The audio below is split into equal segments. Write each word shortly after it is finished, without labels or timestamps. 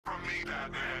me,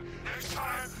 Batman. Next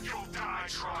time, you'll die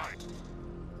trying.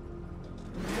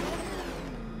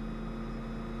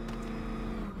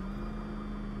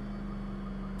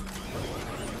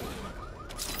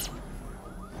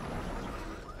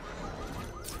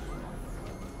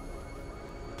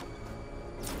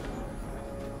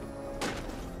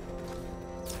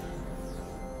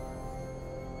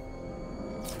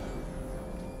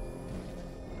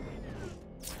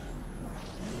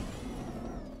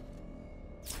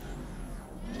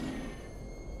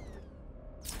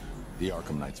 The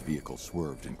Arkham Knight's vehicle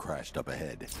swerved and crashed up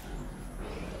ahead.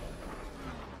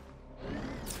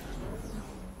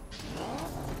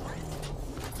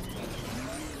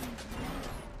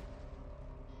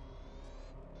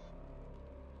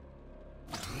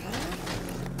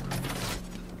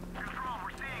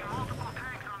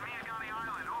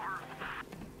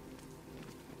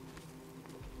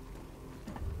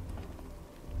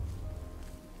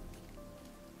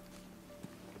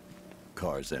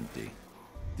 Car's empty.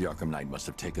 The Arkham Knight must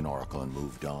have taken Oracle and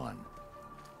moved on.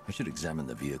 I should examine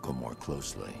the vehicle more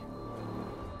closely.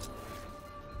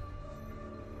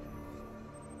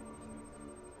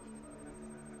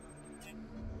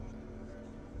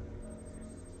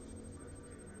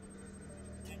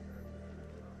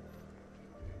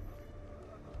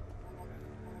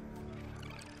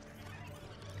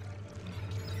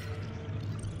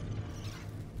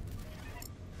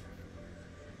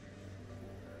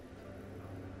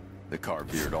 The car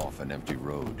veered off an empty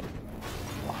road.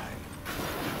 Why?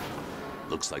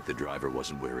 Looks like the driver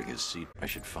wasn't wearing his seat. I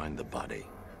should find the body.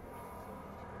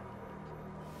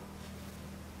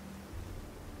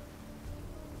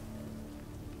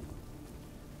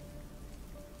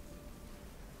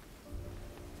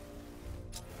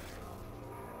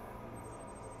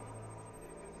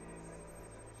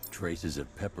 Traces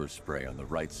of pepper spray on the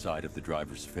right side of the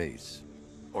driver's face.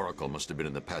 Oracle must have been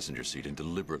in the passenger seat and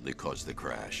deliberately caused the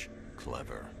crash.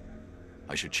 Clever.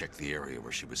 I should check the area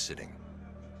where she was sitting.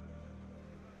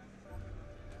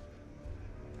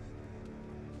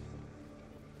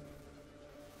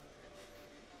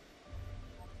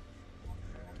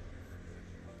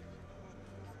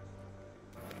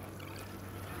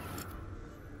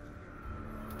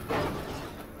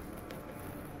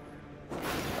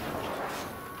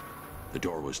 The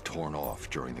door was torn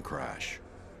off during the crash.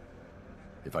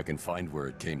 If I can find where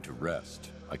it came to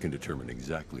rest, I can determine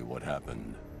exactly what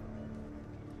happened.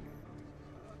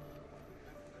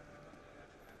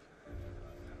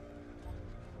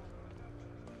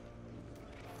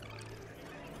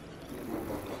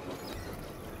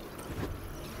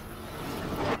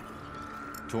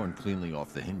 Torn cleanly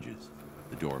off the hinges.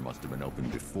 The door must have been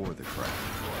opened before the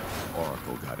crash.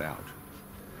 Oracle got out.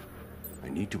 I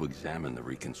need to examine the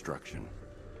reconstruction,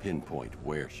 pinpoint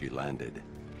where she landed.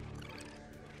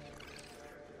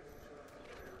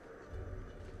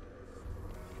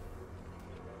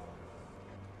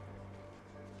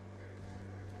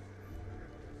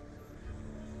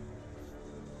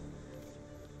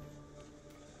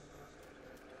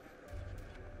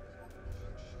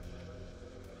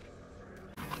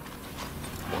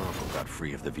 Oracle got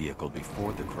free of the vehicle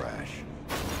before the crash.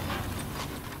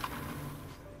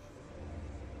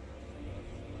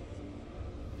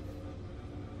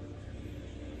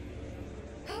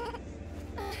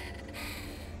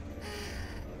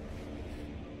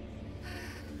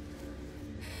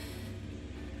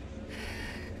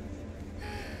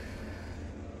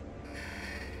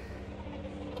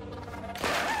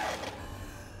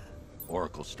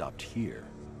 Oracle stopped here.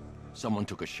 Someone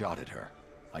took a shot at her.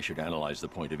 I should analyze the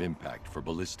point of impact for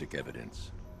ballistic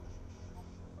evidence.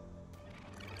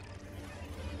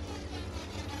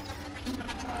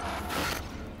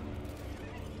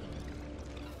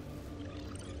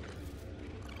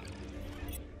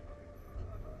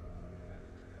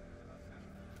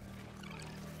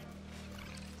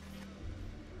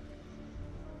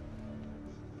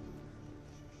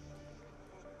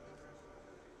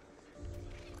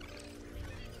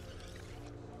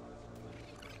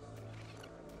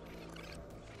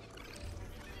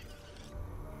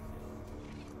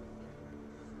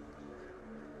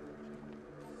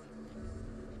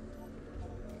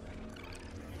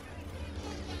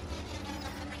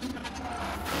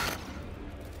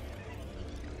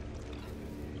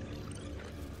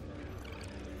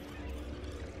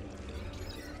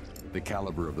 The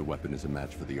caliber of the weapon is a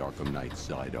match for the Arkham Knight's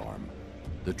sidearm.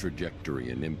 The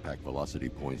trajectory and impact velocity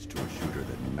points to a shooter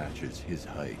that matches his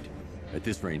height. At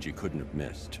this range, he couldn't have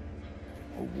missed.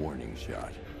 A warning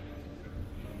shot.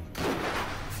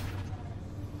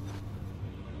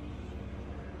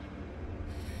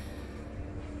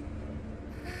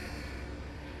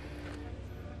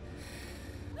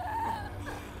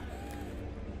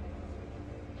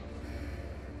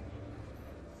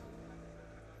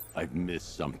 I've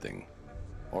missed something.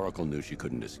 Oracle knew she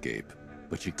couldn't escape,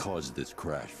 but she caused this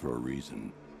crash for a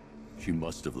reason. She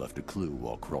must have left a clue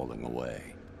while crawling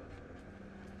away.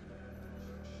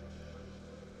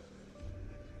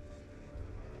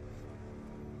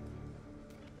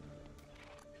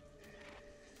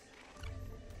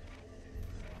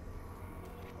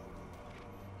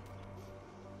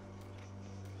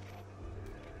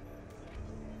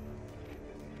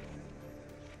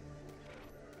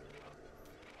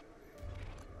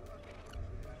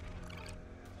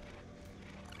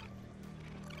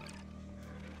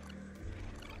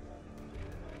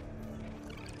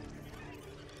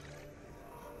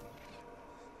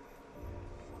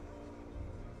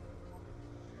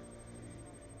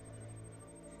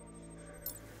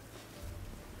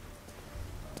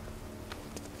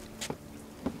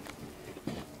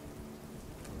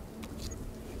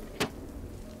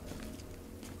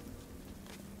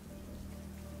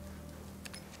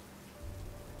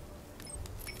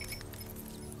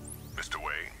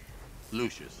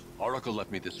 Lucius, Oracle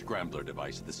left me the scrambler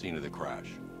device at the scene of the crash.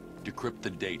 Decrypt the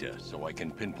data so I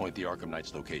can pinpoint the Arkham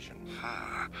Knight's location.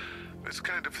 This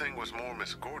kind of thing was more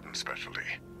Miss Gordon's specialty.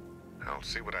 I'll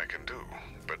see what I can do,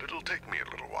 but it'll take me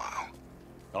a little while.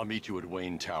 I'll meet you at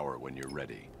Wayne Tower when you're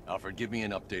ready. Alfred, give me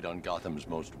an update on Gotham's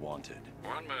Most Wanted.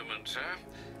 One moment, sir.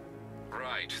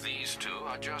 Right, these two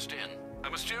are just in.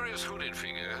 A mysterious hooded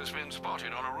figure has been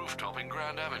spotted on a rooftop in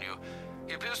Grand Avenue.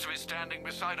 He appears to be standing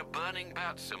beside a burning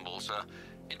bat symbol, sir.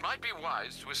 It might be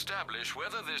wise to establish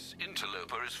whether this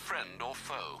interloper is friend or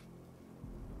foe.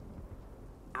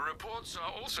 Reports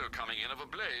are also coming in of a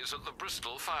blaze at the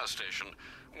Bristol fire station.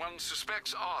 One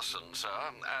suspects arson, sir,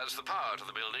 as the power to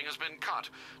the building has been cut,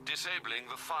 disabling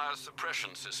the fire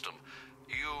suppression system.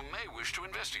 You may wish to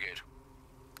investigate.